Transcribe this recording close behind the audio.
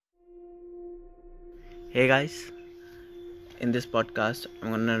Hey guys, in this podcast,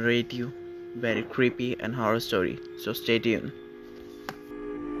 I'm gonna narrate you very creepy and horror story. So stay tuned.